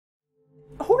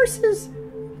horses,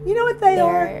 you know what they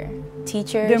are? They're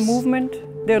teachers. Their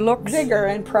movement, their looks. Vigor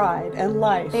and pride and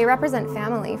life. They represent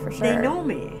family for sure. They know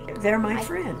me. They're my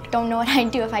friend. Don't know what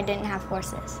I'd do if I didn't have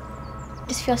horses. I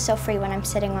just feel so free when I'm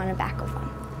sitting on the back of one.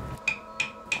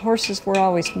 Horses were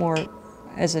always more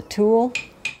as a tool.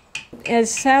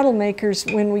 As saddle makers,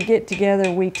 when we get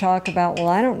together, we talk about, well,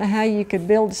 I don't know how you could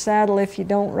build a saddle if you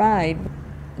don't ride.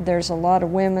 There's a lot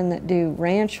of women that do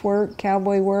ranch work,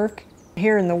 cowboy work.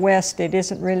 Here in the West, it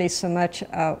isn't really so much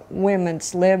a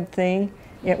women's lib thing.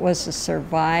 It was a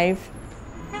survive.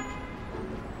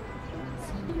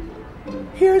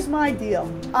 Here's my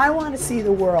deal. I want to see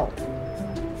the world.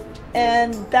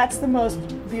 And that's the most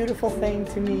beautiful thing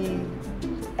to me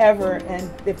ever.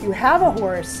 And if you have a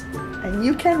horse and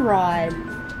you can ride,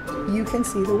 you can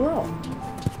see the world.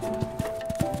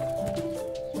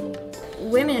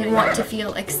 Women want to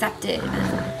feel accepted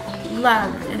and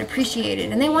loved and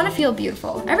appreciated, and they want to feel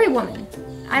beautiful. Every woman.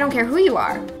 I don't care who you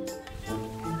are.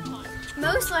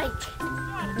 Most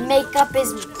makeup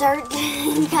is dirt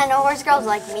kind of horse girls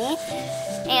like me,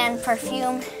 and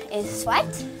perfume is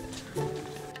sweat.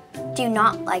 Do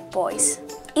not like boys.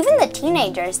 Even the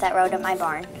teenagers that rode at my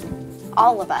barn.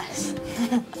 All of us.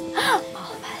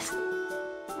 All of us.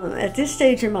 At this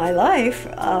stage in my life,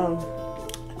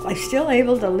 I'm still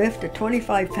able to lift a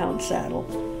 25-pound saddle.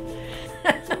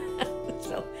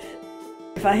 So,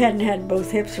 if I hadn't had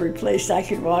both hips replaced, I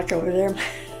could walk over there.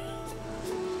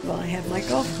 Well, I have my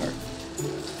golf cart.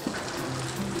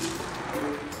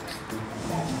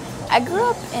 I grew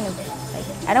up in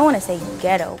I don't want to say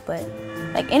ghetto, but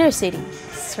inner city.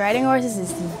 Riding horses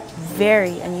is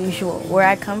very unusual. Where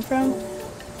I come from,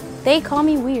 they call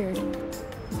me weird.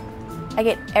 I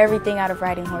get everything out of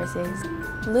riding horses.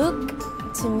 Luke,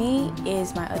 to me,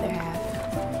 is my other half.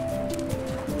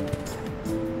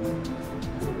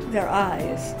 Their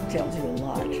eyes tells you a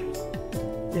lot.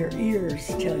 Their ears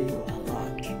tell you a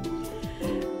lot.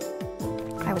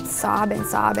 I would sob and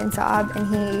sob and sob,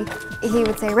 and he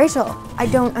would say, "Rachel, I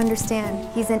don't understand.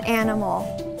 He's an animal."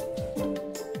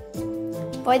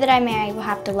 The boy that I marry will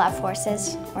have to love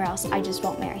horses, or else I just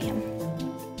won't marry him.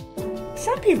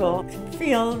 Some people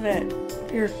feel that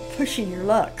you're pushing your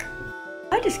luck.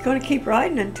 I'm just going to keep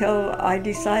riding until I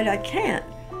decide I can't.